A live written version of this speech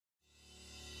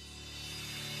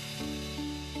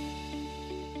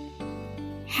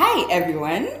Hi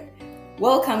everyone,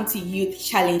 welcome to Youth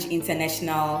Challenge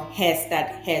International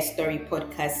HerStart Her Story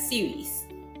podcast series.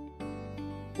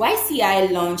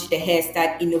 YCI launched the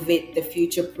HerStart Innovate the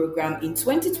Future program in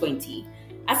 2020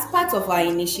 as part of our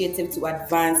initiative to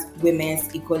advance women's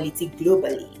equality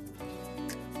globally.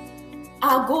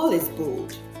 Our goal is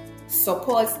bold: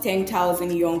 support 10,000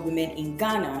 young women in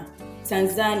Ghana,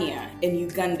 Tanzania, and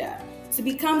Uganda to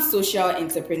become social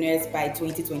entrepreneurs by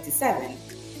 2027.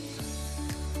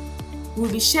 We'll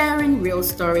be sharing real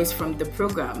stories from the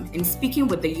program and speaking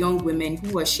with the young women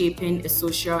who are shaping a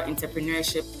social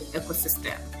entrepreneurship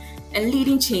ecosystem and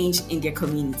leading change in their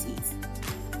communities.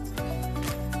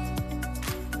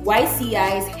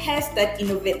 YCI's HerStart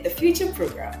Innovate the Future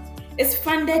program is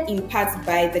funded in part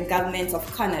by the Government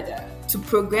of Canada to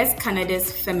progress Canada's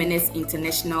Feminist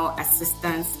International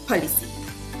Assistance Policy.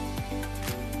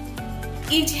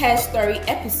 Each Her Story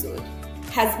episode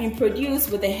has been produced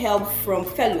with the help from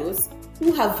fellows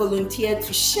who have volunteered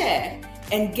to share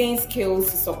and gain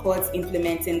skills to support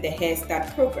implementing the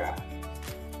HerStart program.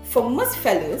 For most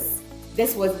fellows,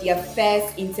 this was their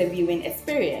first interviewing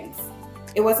experience.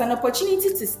 It was an opportunity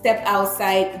to step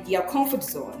outside their comfort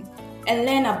zone and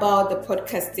learn about the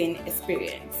podcasting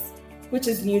experience, which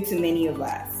is new to many of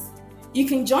us. You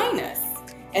can join us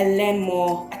and learn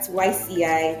more at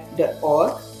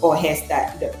yci.org or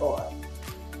herstart.org.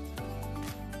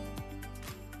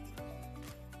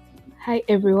 Hi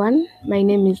everyone, my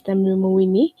name is Namirimu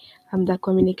Winnie. I'm the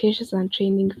Communications and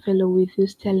Training Fellow with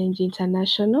Youth Challenge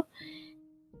International.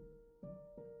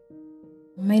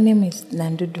 My name is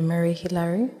Mary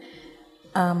Hillary.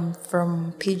 I'm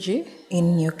from PG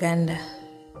in Uganda.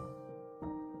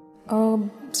 Our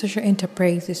social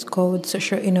enterprise is called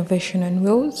Social Innovation on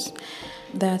Wheels.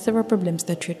 There are several problems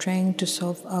that we're trying to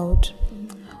solve out.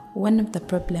 One of the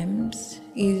problems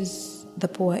is the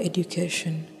poor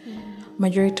education.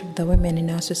 Majority of the women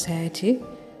in our society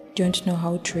don't know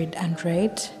how to read and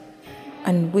write,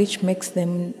 and which makes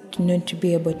them not to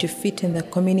be able to fit in the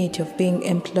community of being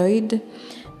employed.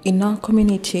 In our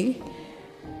community,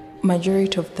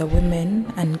 majority of the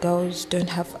women and girls don't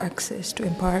have access to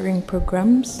empowering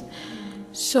programs,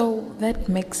 so that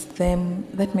makes them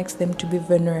to be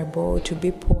vulnerable, to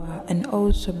be poor, and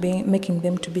also making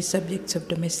them to be subjects of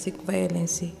domestic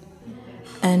violence.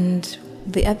 And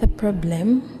the other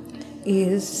problem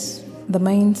is the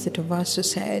mindset of our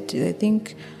society. I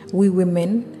think we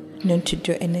women need to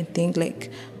do anything.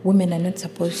 Like, women are not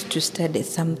supposed to study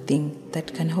something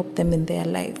that can help them in their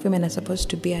life. Women are supposed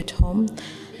to be at home.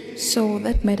 So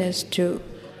that made us to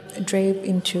drive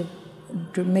into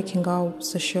making our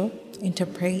social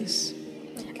enterprise.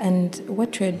 And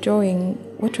what we're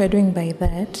doing by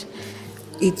that,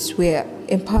 it's we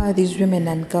empower these women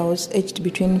and girls aged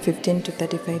between 15 to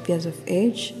 35 years of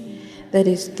age. That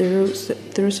is through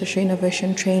social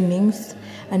innovation trainings,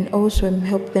 and also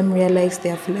help them realize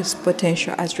their fullest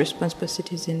potential as responsible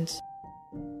citizens.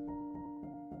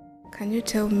 Can you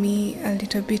tell me a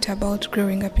little bit about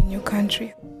growing up in your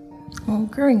country?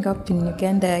 Growing up in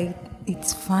Uganda,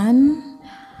 it's fun,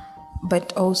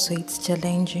 but also it's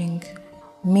challenging.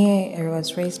 Me, I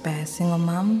was raised by a single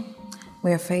mom.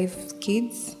 We are 5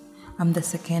 kids. I'm the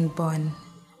second born.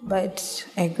 But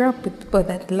I grew up with people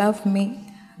that love me.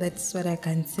 That's what I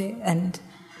can say. And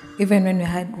even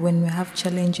when we have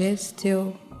challenges,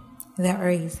 still they're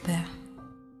always there.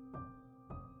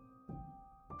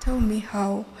 Tell me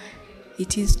how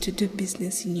it is to do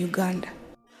business in Uganda.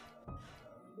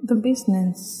 The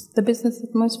business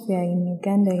atmosphere in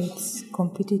Uganda, it's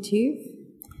competitive.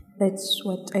 That's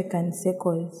what I can say,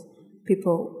 because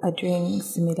people are doing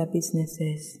similar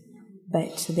businesses,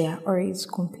 but they are always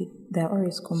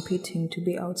competing to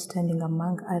be outstanding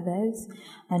among others.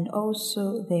 And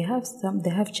also they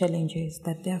have challenges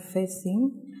that they are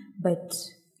facing, but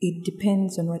it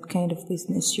depends on what kind of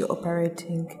business you're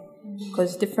operating,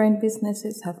 because different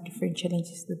businesses have different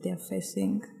challenges that they are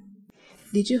facing.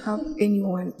 Did you have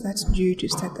anyone that drew you to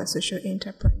start a social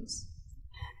enterprise?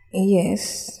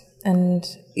 Yes, and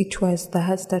it was the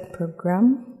HerStart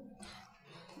program.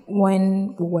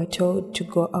 When we were told to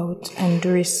go out and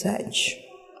do research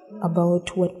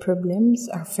about what problems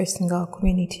are facing our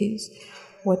communities,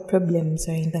 what problems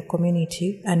are in the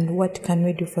community, and what can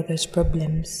we do for those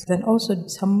problems, and also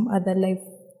some other life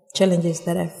challenges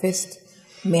that I faced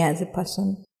me as a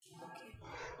person.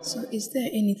 So is there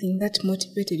anything that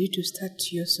motivated you to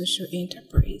start your social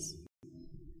enterprise?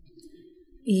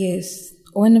 Yes,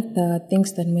 one of the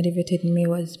things that motivated me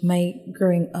was my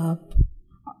growing up.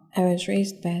 I was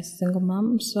raised by a single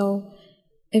mom, so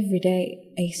every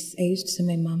day I used to see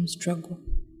my mom struggle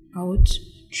out,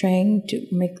 trying to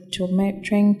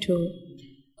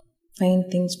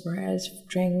find things for us,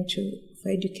 for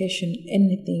education,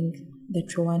 anything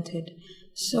that we wanted.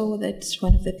 So that's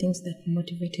one of the things that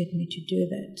motivated me to do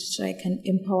that, so I can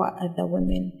empower other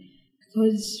women.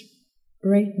 Because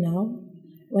right now,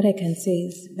 what I can say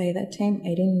is, by that time, I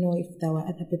didn't know if there were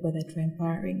other people that were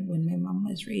empowering when my mom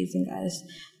was raising us.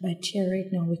 But here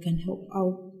right now, we can help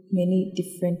out many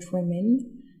different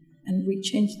women and we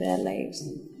change their lives.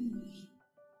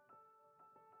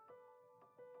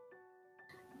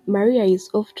 Maria is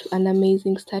off to an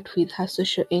amazing start with her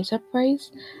social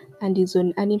enterprise and is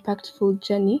on an impactful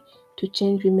journey to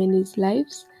change women's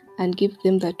lives and give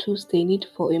them the tools they need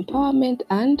for empowerment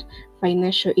and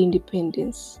financial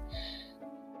independence.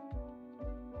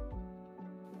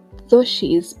 Though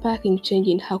she is sparking change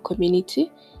in her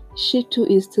community, she too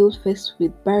is still faced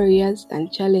with barriers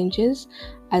and challenges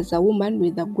as a woman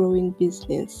with a growing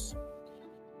business.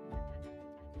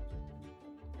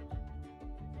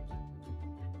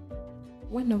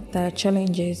 One of the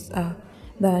challenges are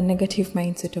the negative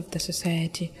mindset of the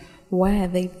society, where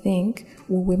they think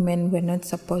we women were not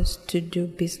supposed to do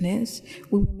business,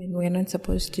 we women were not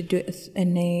supposed to do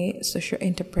any social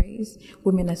enterprise,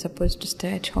 women are supposed to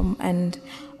stay at home, and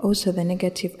also the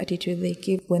negative attitude they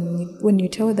give when you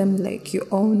tell them like you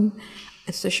own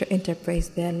a social enterprise.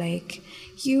 They're like,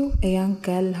 you, a young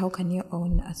girl, how can you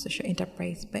own a social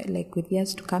enterprise? But like with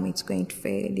years to come, it's going to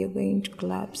fail. You're going to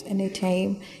collapse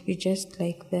anytime. You're just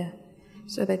like there.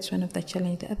 So that's one of the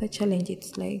challenge. The other challenge,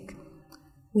 it's like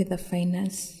with the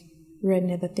finance,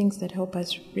 running the things that help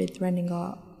us with running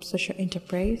our social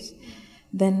enterprise.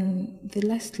 Then the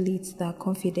lastly, it's the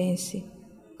confidence,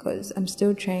 because I'm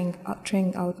still trying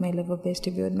out my level best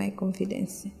to build my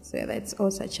confidence. So that's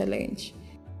also a challenge.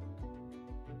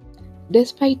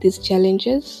 Despite these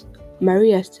challenges,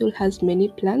 Maria still has many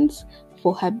plans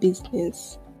for her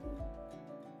business.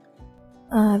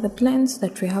 The plans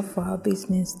that we have for our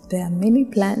business, there are many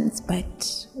plans,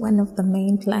 but one of the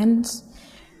main plans,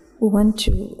 we want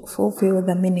to fulfill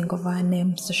the meaning of our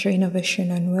name, Social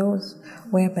Innovation and Wealth,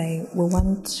 whereby we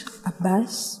want a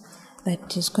bus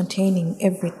that is containing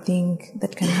everything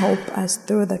that can help us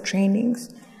through the trainings.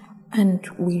 And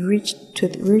we reach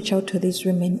out to these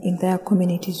women in their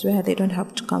communities where they don't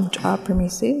have to come to our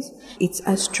premises. It's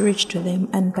us to reach to them,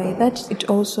 and by that it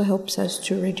also helps us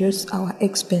to reduce our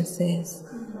expenses.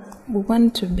 We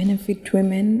want to benefit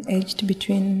women aged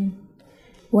between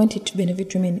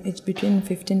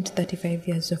 15 to 35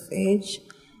 years of age.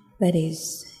 That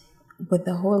is, with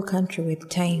the whole country, with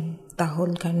time, the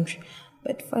whole country.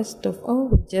 But first of all,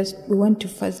 we want to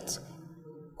first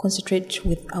concentrate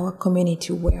with our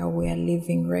community where we are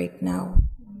living right now.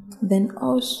 Then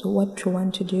also what we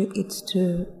want to do is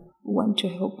to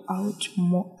help out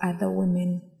more other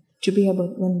women to be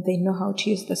able, when they know how to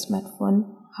use the smartphone,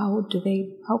 how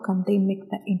can they make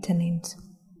the internet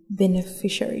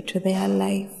beneficiary to their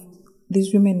life.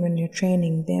 These women, when you're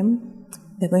training them,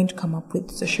 they're going to come up with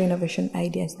social innovation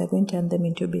ideas, they're going to turn them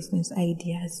into business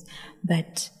ideas,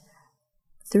 but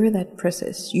through that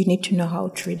process, you need to know how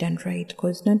to read and write,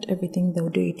 because not everything they'll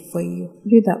do it for you.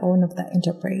 You're the owner of the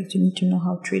enterprise. You need to know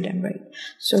how to read and write.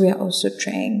 So we are also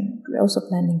planning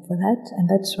for that, and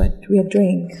that's what we are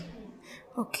doing.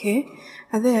 Okay.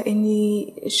 Are there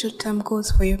any short-term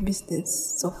goals for your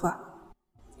business so far?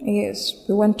 Yes,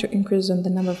 we want to increase on the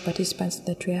number of participants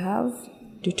that we have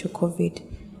due to COVID.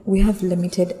 We have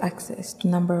limited access to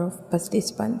number of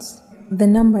participants. The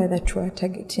number that we are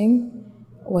targeting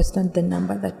was not the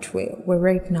number that we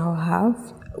right now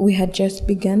have. We had just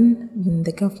begun when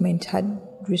the government had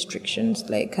put restrictions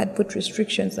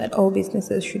that all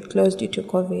businesses should close due to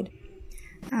COVID.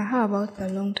 How about the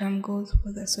long-term goals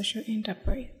for the social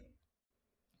enterprise?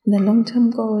 The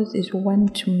long-term goals is we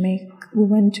want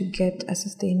to get a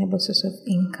sustainable source of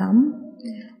income.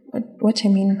 What I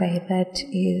mean by that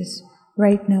is,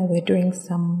 right now we're doing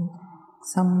some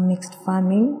mixed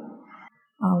farming.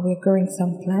 We're growing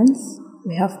some plants.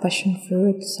 We have passion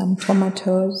fruit, some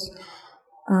tomatoes,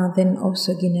 then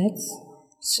also guineas.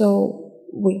 So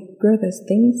we grow those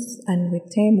things, and with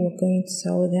time we're going to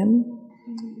sell them.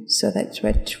 So that's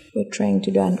what we're trying to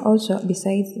do. And also,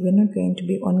 besides, we're not going to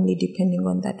be only depending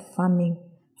on that farming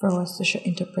for our social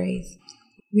enterprise.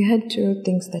 We had two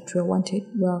things that we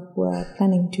were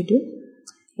planning to do.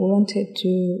 We wanted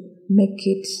to make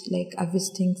it like a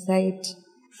visiting site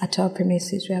at our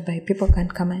premises, whereby people can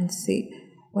come and see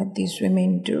what these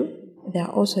women do. There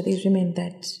are also these women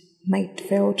that might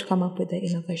fail to come up with the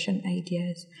innovation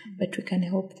ideas, but we can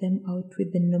help them out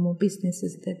with the normal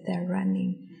businesses that they're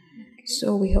running.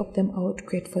 So we help them out,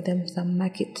 create for them some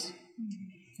market.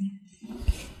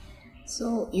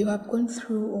 So you have gone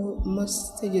through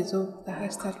most stages of the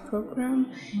HerStart program.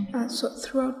 So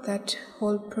throughout that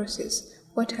whole process,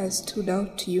 what has stood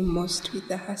out to you most with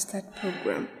the HerStart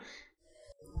program?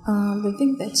 The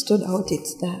thing that stood out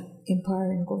is the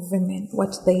empowering of women,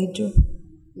 what they do,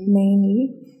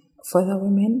 mainly for the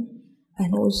women,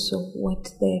 and also what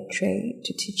they try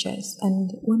to teach us.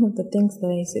 And one of the things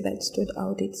that I say that stood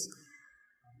out is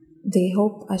they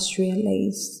help us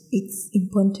realize it's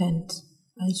important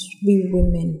as we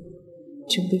women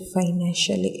to be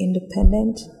financially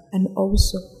independent and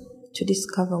also to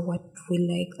discover what we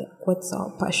like, what's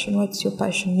our passion, what's your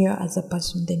passion, you as a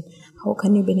person, then how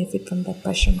can you benefit from that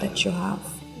passion that you have.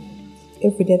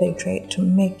 Every day they try to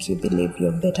make you believe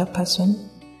you're a better person,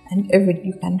 and every day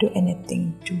you can do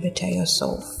anything to better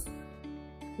yourself.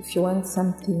 If you want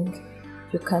something,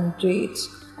 you can do it,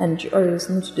 and you always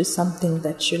need to do something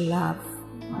that you love.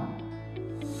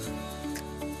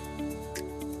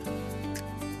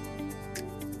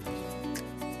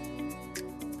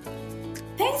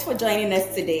 Thanks for joining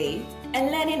us today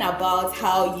and learning about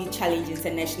how Youth Challenge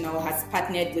International has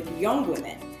partnered with young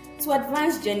women to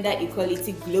advance gender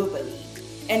equality globally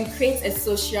and create a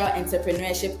social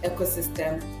entrepreneurship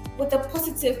ecosystem with a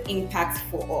positive impact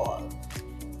for all.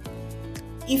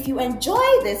 If you enjoy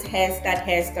this HerStart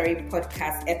Her Story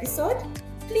podcast episode,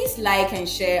 please like and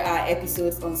share our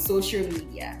episodes on social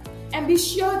media. And be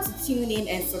sure to tune in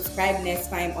and subscribe next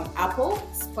time on Apple,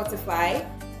 Spotify,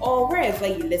 or wherever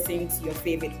you listen to your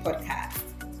favorite podcast.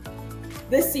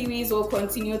 This series will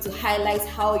continue to highlight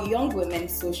how young women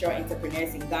social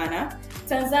entrepreneurs in Ghana,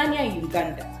 Tanzania, and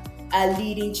Uganda are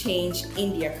leading change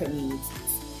in their communities.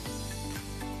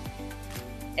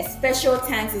 A special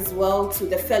thanks as well to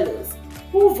the fellows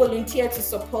who volunteered to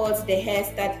support the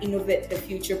HerStart Innovate the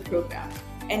Future program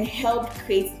and helped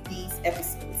create these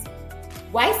episodes.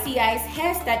 YCI's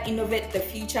HerStart Innovate the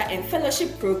Future and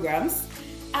fellowship programs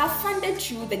are funded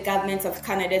through the Government of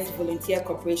Canada's Volunteer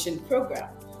Cooperation Program,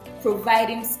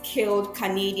 providing skilled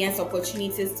Canadians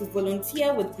opportunities to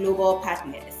volunteer with global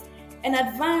partners and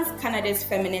advance Canada's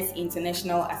Feminist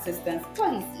International Assistance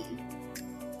Policy.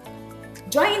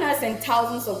 Join us and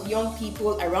thousands of young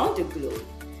people around the globe,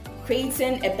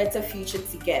 creating a better future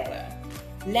together.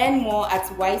 Learn more at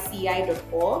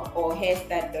yci.org or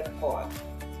herstart.org.